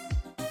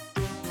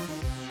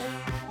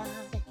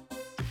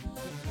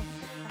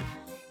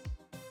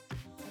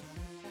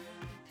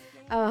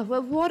 Oh,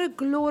 well, what a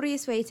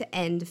glorious way to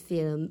end a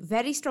film.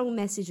 Very strong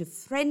message of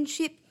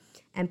friendship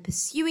and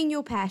pursuing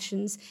your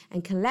passions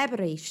and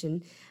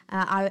collaboration.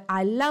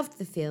 I loved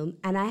the film,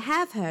 and I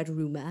have heard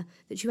rumour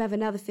that you have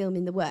another film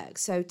in the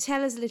works. So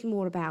tell us a little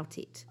more about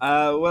it.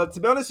 Well, to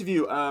be honest with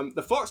you,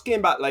 the Fox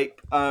came back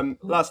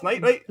last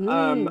night, right?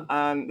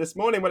 And this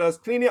morning when I was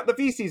cleaning up the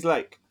feces,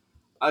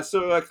 I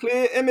saw a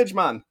clear image,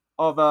 man,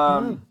 of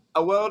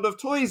a world of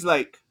toys,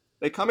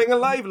 they're coming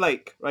alive,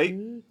 right?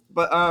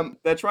 But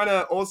they're trying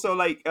to also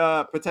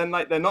pretend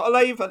like they're not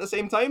alive at the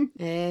same time.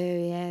 Oh,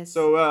 yes.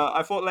 So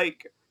I thought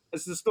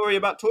it's a story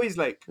about toys,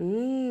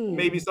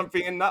 maybe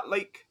something in that,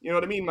 you know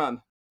what I mean,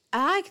 man?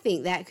 I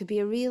think that could be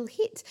a real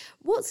hit.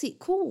 What's it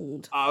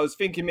called? I was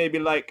thinking maybe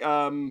Toys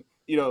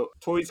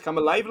Come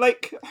Alive,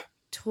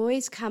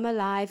 Toys Come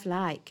Alive,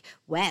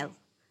 Well,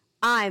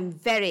 I'm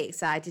very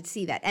excited to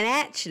see that. And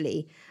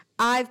actually,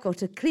 I've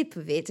got a clip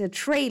of it, a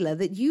trailer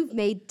that you've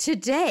made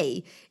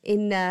today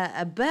in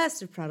a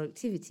burst of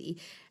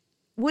productivity.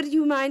 Would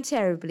you mind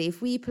terribly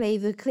if we play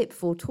the clip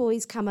for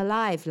Toys Come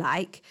Alive,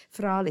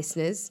 for our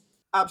listeners?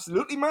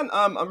 Absolutely, man.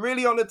 I'm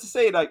really honored to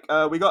say,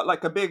 we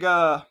got a big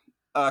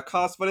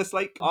cast for this.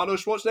 Arnold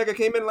Schwarzenegger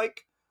came in,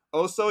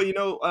 also,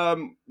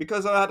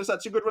 because I had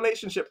such a good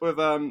relationship with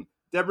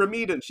Deborah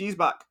Meaden, she's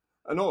back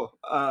and all.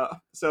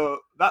 So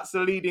that's the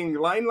leading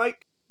line,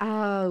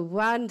 Oh,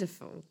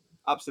 wonderful.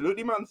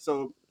 Absolutely, man.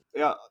 So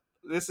yeah,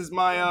 this is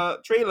my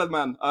trailer,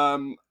 man.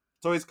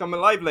 Toys Come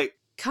Alive,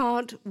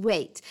 Can't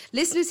wait.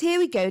 Listeners, here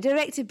we go.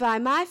 Directed by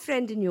my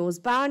friend and yours,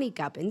 Barney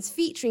Gubbins,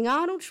 featuring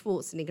Arnold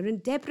Schwarzenegger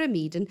and Deborah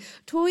Meaden.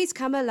 Toys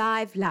Come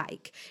Alive,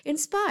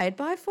 inspired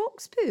by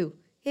Fox Poo.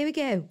 Here we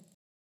go.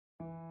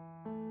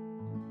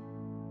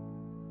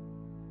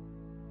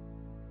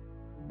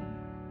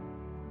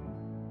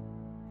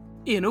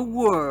 In a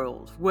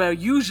world where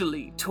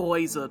usually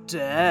toys are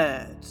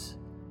dead,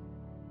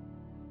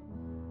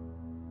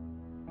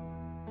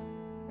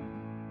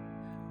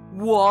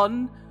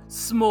 one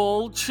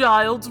small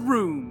child's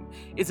room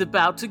is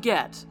about to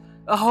get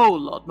a whole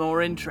lot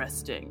more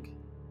interesting.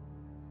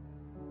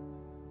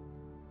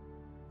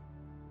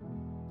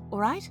 All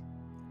right,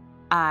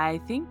 I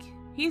think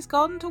he's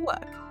gone to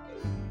work.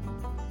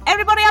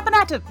 Everybody up and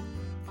at him!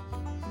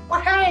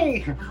 Well,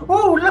 hey!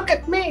 Oh, look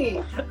at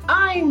me!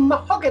 I'm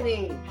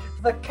Mahogany,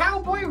 the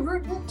cowboy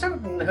rootin'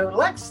 tootin' who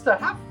likes to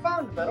have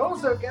fun but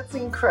also gets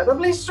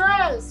incredibly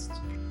stressed.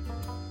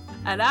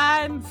 And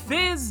I'm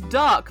Fizz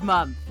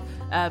Darkmonth,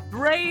 a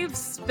brave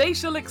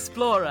spatial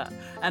explorer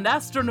and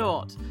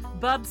astronaut,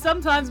 but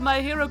sometimes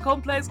my hero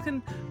complex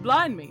can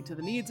blind me to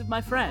the needs of my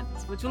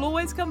friends, which will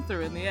always come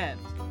through in the end.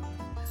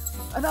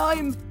 And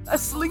I'm a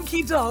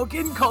slinky dog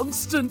in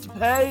constant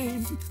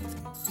pain.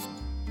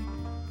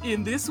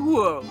 In this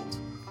world,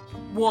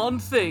 one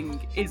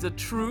thing is a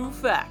true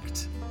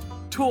fact.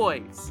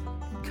 Toys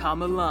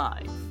come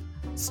alive.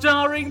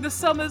 Starring the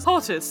summer's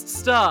hottest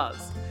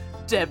stars,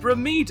 Deborah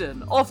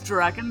Meaden of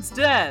Dragon's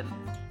Den.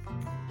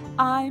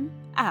 I'm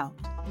out,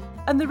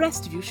 and the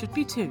rest of you should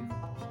be too.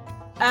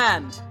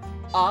 And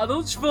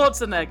Arnold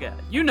Schwarzenegger,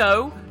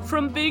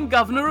 from being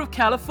governor of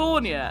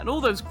California and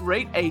all those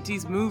great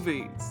 80s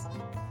movies.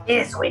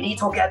 Yes, we need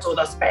to get to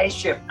the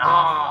spaceship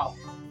now.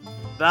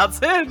 That's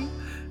him.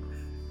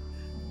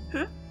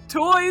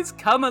 Toys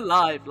Come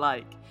Alive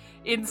Like,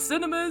 in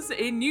cinemas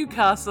in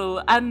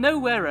Newcastle and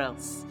nowhere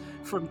else,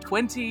 from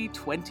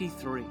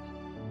 2023.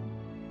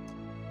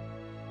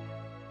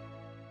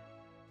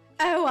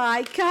 Oh,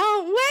 I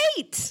can't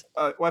wait!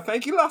 Well,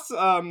 thank you, lass.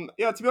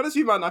 Yeah, to be honest with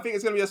you, man, I think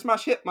it's gonna be a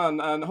smash hit, man,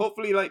 and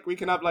hopefully, like, we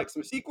can have like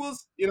some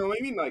sequels. You know what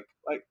I mean? Like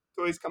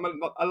Toys Come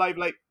Alive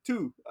like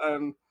 2.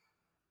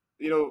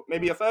 You know,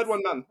 maybe a third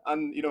one, man,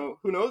 and you know,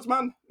 who knows,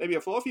 man? Maybe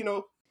a fourth. You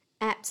know.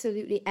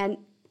 Absolutely. And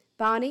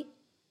Barney,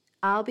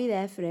 I'll be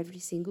there for every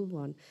single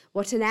one.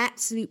 What an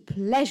absolute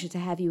pleasure to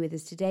have you with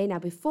us today. Now,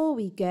 before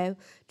we go,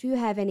 do you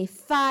have any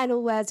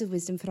final words of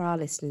wisdom for our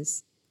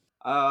listeners?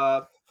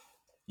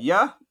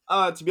 Yeah.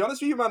 To be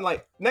honest with you, man,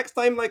 like, next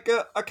time, like,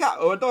 a cat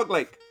or a dog,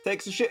 like,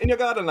 takes a shit in your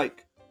garden,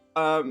 like,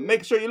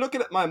 make sure you look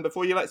at it, man,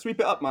 before you, like, sweep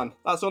it up, man.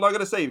 That's all I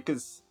gotta say,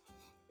 because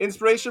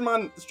inspiration,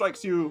 man,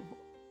 strikes you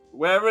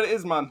wherever it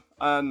is, man,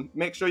 and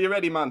make sure you're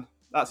ready, man.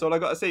 That's all I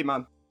gotta say,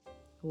 man.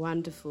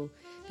 Wonderful.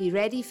 Be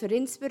ready for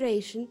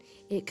inspiration.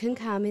 It can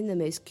come in the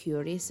most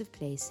curious of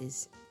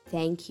places.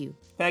 Thank you.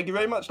 Thank you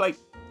very much, like...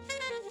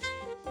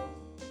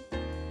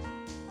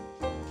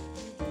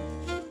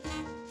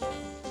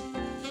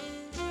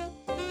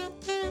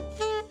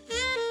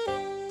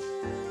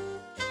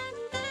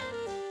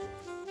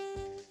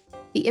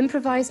 The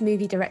Improvised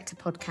Movie Director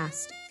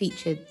podcast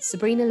featured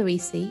Sabrina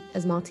Luisi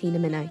as Martina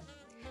Minow,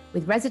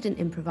 with resident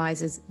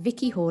improvisers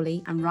Vicky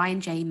Hawley and Ryan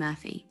J.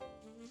 Murphy,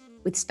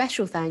 with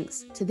special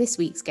thanks to this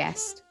week's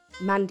guest,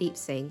 Mandeep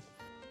Singh.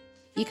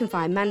 You can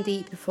find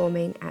Mandeep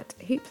performing at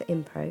Hoopla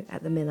Impro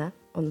at the Miller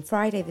on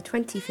Friday the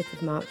 25th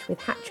of March with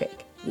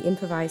Hattrick, the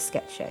improvised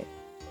sketch show.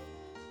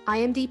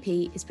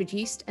 IMDP is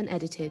produced and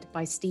edited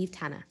by Steve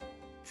Tanner.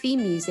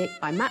 Theme music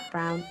by Matt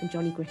Brown and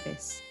Johnny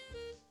Griffiths.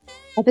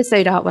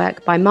 Episode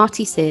artwork by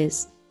Marty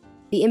Sears.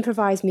 The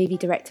Improvised Movie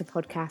Director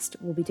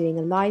podcast will be doing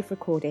a live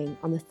recording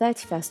on the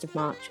 31st of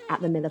March at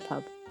the Miller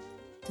Pub.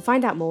 To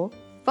find out more,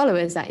 follow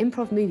us at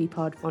Improv Movie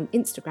Pod on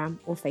Instagram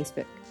or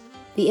Facebook.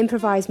 The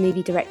Improvised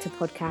Movie Director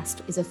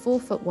podcast is a 4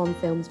 Foot 1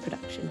 Films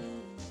production.